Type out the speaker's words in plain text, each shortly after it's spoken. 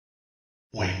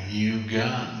When you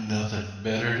got nothing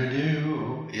better to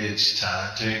do, it's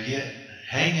time to get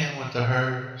hanging with the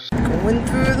hers. Going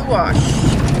through the wash.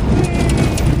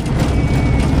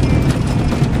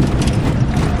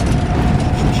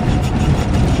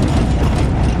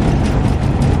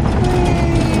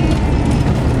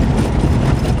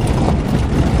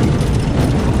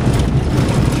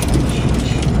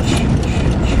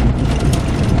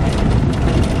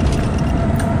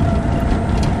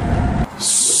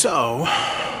 So,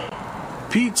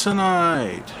 pizza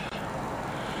night.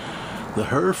 The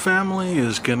Her family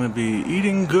is gonna be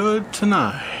eating good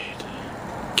tonight.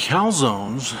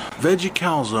 Calzones, veggie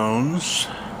calzones.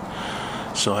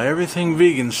 So everything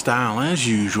vegan style as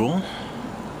usual.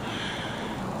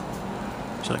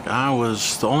 It's like I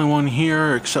was the only one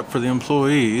here except for the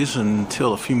employees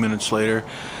until a few minutes later.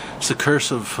 It's the curse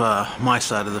of my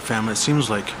side of the family. It seems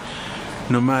like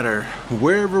no matter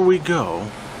wherever we go,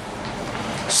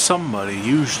 somebody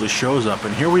usually shows up,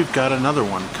 and here we've got another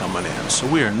one coming in, so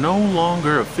we are no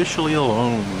longer officially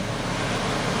alone.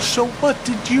 So what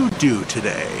did you do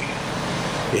today?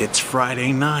 It's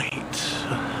Friday night.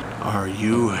 Are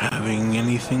you having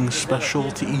anything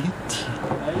special to eat?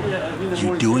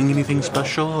 You doing anything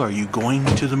special? Are you going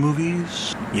to the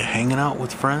movies? You hanging out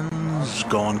with friends?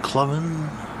 Going clubbing?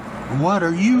 What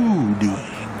are you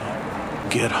doing?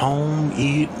 Get home,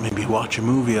 eat, maybe watch a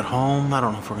movie at home. I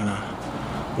don't know if we're gonna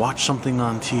watch something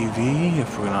on TV,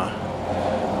 if we're gonna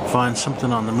find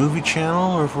something on the movie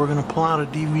channel, or if we're gonna pull out a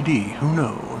DVD. Who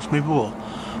knows? Maybe we'll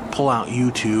pull out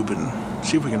YouTube and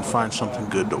see if we can find something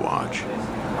good to watch.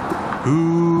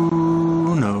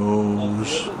 Who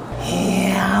knows?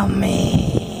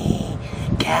 Yummy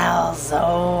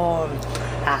calzone.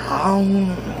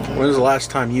 When was the last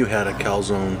time you had a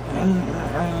calzone?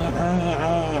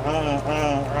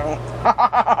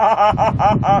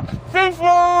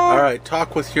 Alright,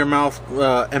 talk with your mouth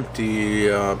empty,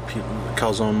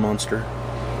 Calzone Monster.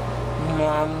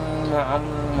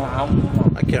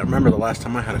 I can't remember the last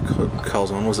time I had a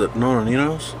calzone. Was it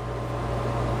Nononinos?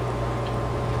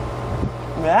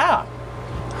 Yeah.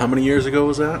 How many years ago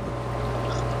was that?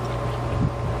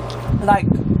 Like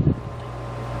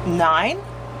 9?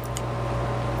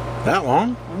 That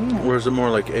long? Or is it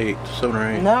more like 8, 7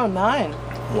 or 8? No, 9.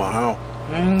 Wow.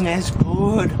 It's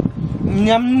good.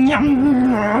 Yum,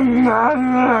 yum,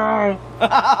 yum.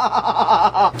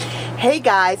 Hey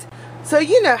guys, so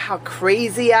you know how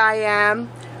crazy I am?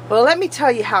 Well, let me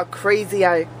tell you how crazy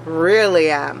I really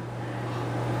am.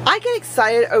 I get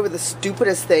excited over the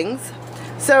stupidest things.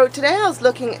 So today I was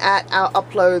looking at our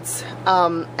uploads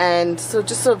and so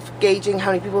just sort of gauging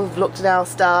how many people have looked at our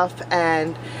stuff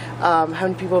and how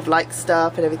many people have liked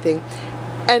stuff and everything.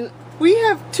 And we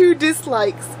have 2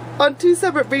 dislikes on 2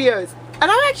 separate videos. And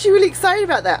I'm actually really excited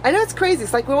about that. I know it's crazy.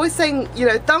 It's like we're always saying, you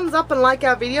know, thumbs up and like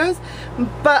our videos.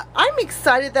 But I'm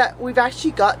excited that we've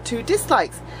actually got 2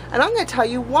 dislikes. And I'm going to tell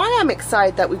you why I'm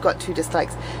excited that we've got 2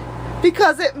 dislikes.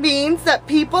 Because it means that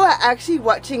people are actually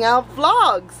watching our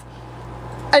vlogs.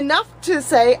 Enough to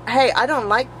say, hey, I don't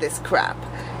like this crap.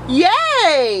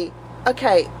 Yay!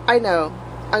 Okay, I know.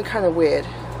 I'm kind of weird.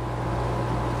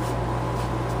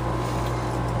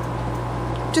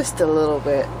 Just a little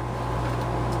bit.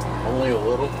 Only a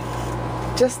little?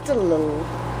 Just a little.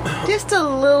 Just a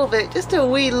little bit. Just a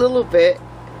wee little bit.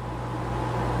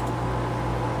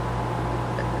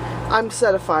 I'm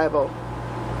certifiable.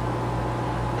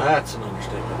 That's an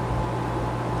understatement.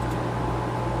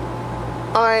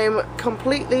 I'm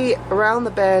completely around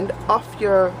the bend, off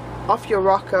your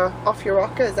rocker. Off your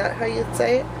rocker, is that how you'd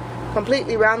say it?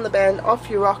 Completely round the bend, off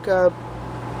your rocker,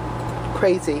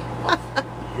 crazy.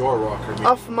 Your rocker.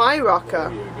 Off my rocker.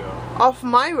 There you go. Off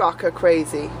my rocker,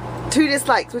 crazy. 2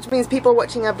 dislikes, which means people are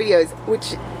watching our videos,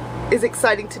 which is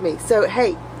exciting to me. So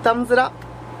hey, thumbs it up,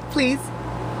 please.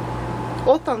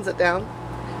 Or thumbs it down.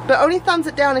 But only thumbs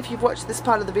it down if you've watched this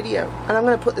part of the video. And I'm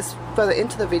going to put this further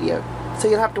into the video, so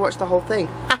you'll have to watch the whole thing.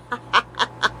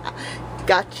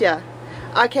 Gotcha.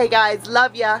 Okay guys,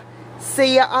 love ya.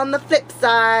 See ya on the flip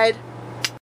side.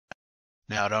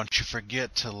 Now don't you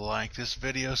forget to like this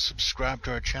video, subscribe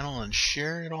to our channel, and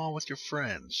share it all with your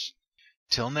friends.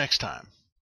 Till next time,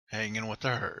 hanging with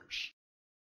the hers.